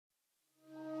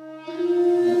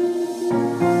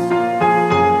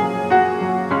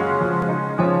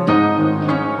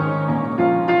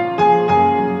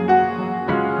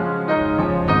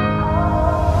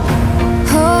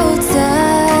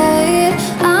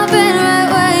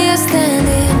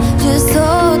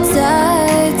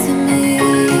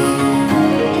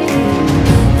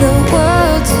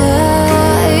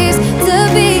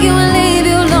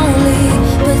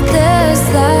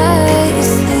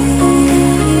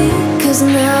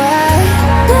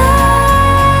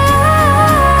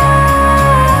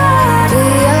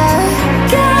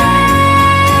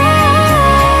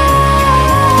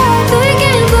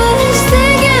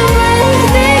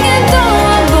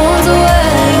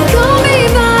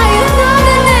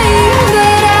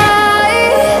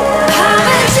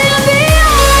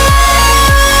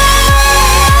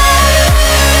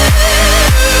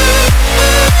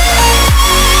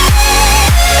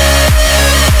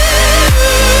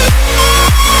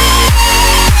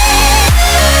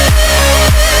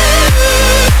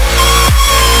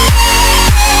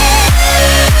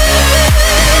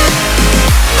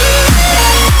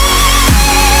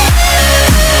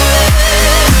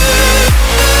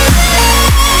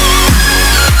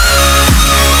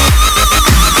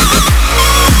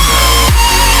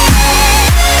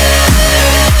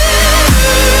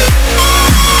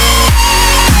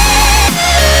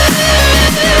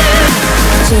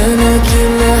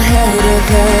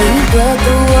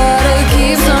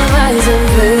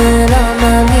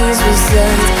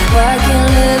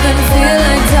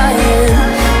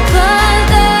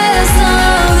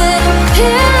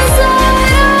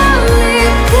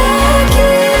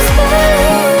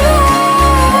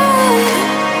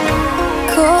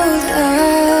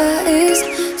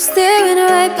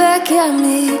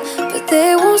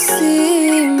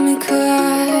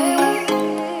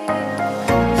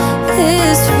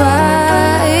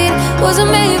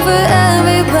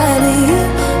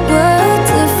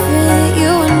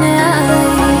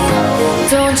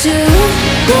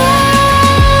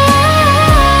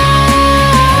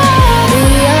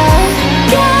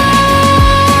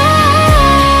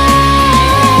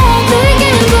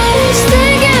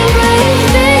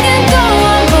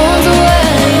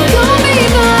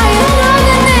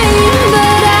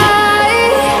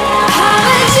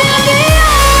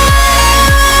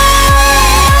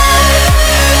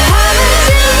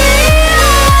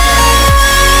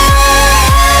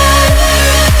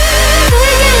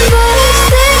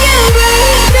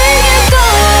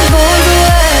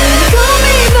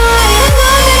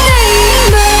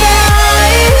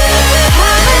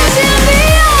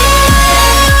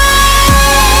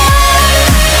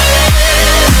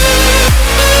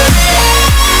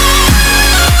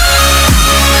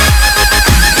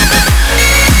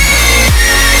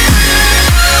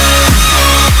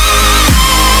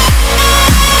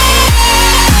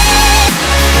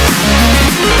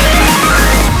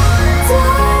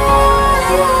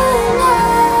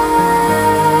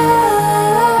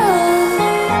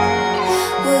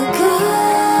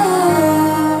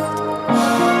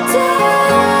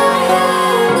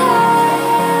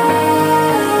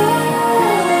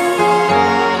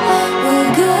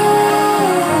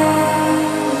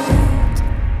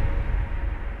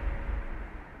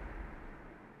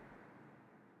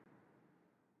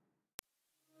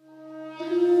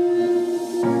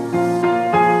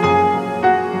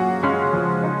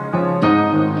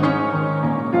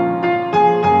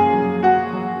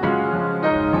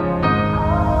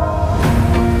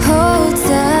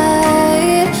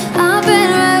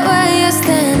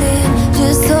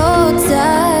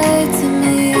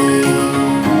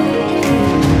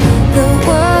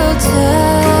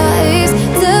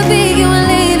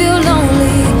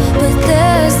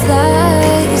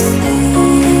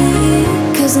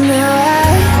Now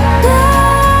I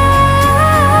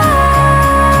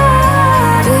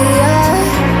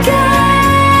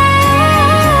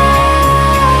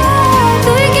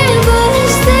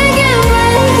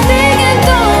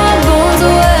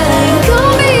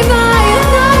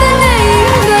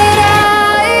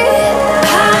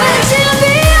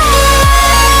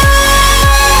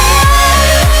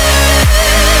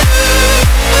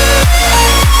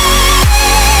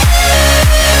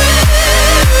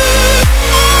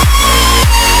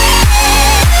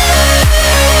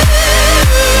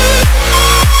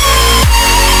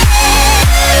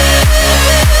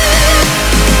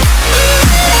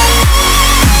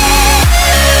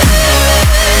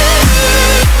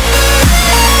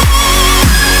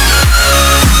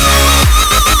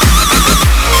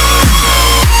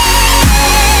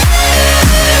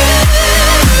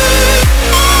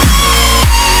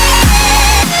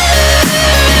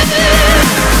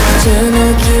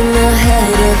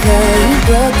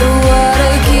but the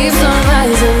water keeps on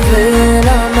rising. Playing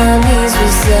on my knees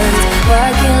with sense. I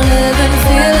can live and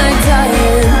feel like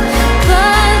dying,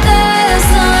 but there's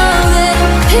something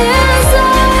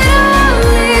inside of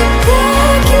me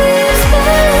that keeps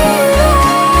me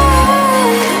alive.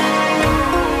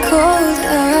 Cold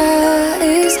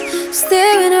eyes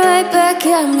staring right back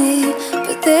at me,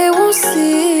 but they won't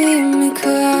see me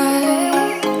cry.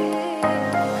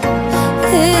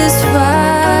 This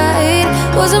fight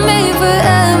wasn't made for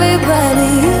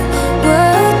everybody.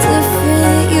 We're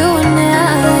different, you and I.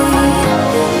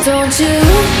 Don't you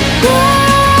know?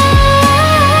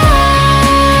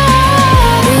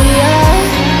 We are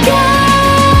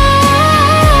gone.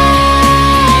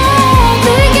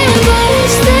 They can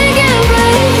push, they can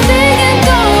break, they can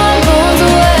throw our bones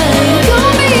away. Call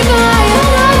me by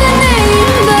another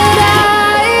name, but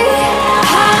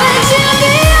I'm a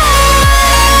champion.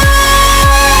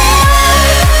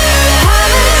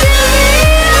 I'm a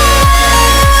champion.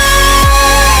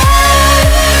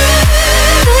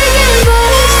 They can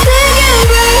push, they can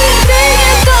break, they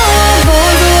can throw our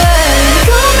bones away.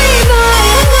 Call me by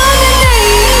another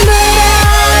name, but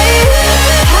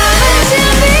I'm a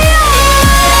champion.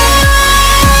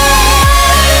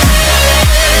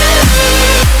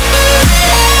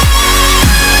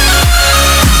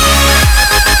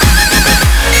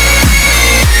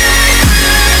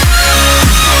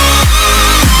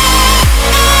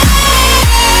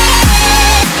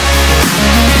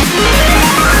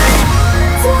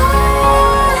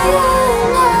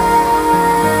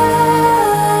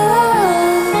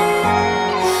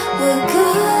 We're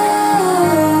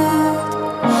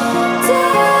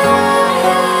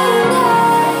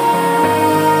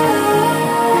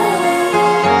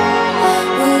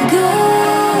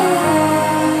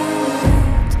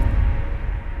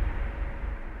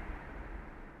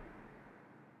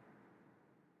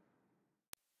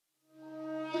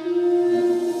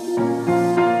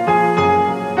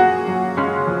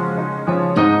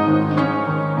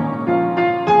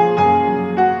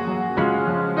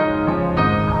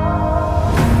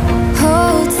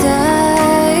Hold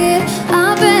tight,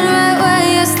 I've been right where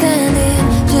you're standing.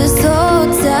 Just hold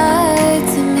tight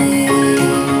to me.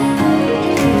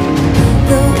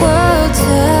 The world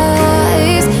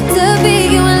tries to beat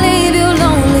you and leave you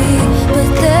lonely, but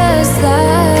there's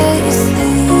light you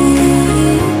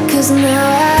see. 'Cause now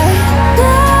I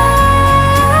know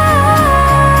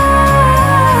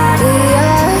we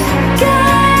are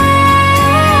gone.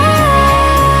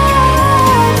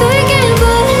 They can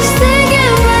push, they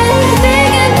can break, they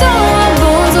can throw our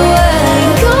bones away.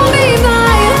 Call me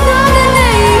by another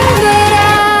name, but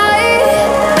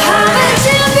I'm a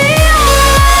champion.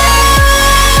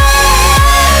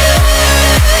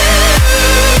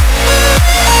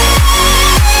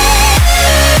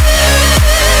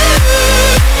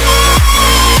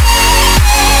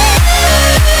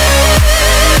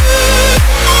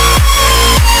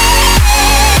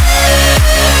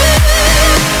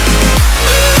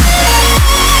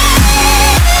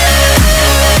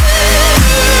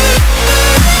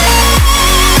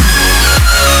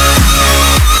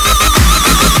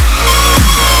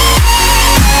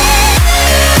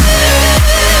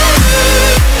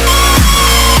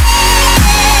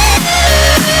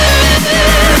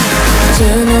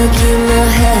 Trying to keep my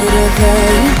head up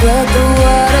high, but the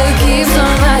water keeps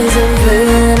on rising.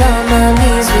 Playing on my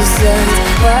knees with sense.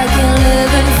 I can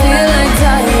live and feel like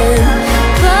dying,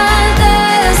 but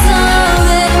there's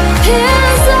something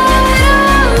inside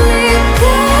of me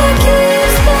that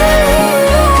keeps me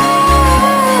alive.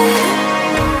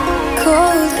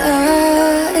 Cold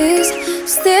eyes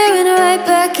staring right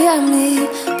back at me,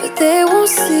 but they won't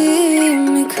see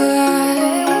me cry.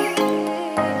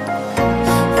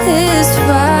 This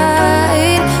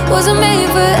fight wasn't made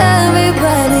for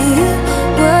everybody.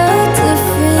 We're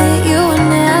different, you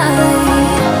and I.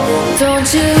 Don't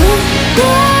you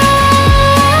know?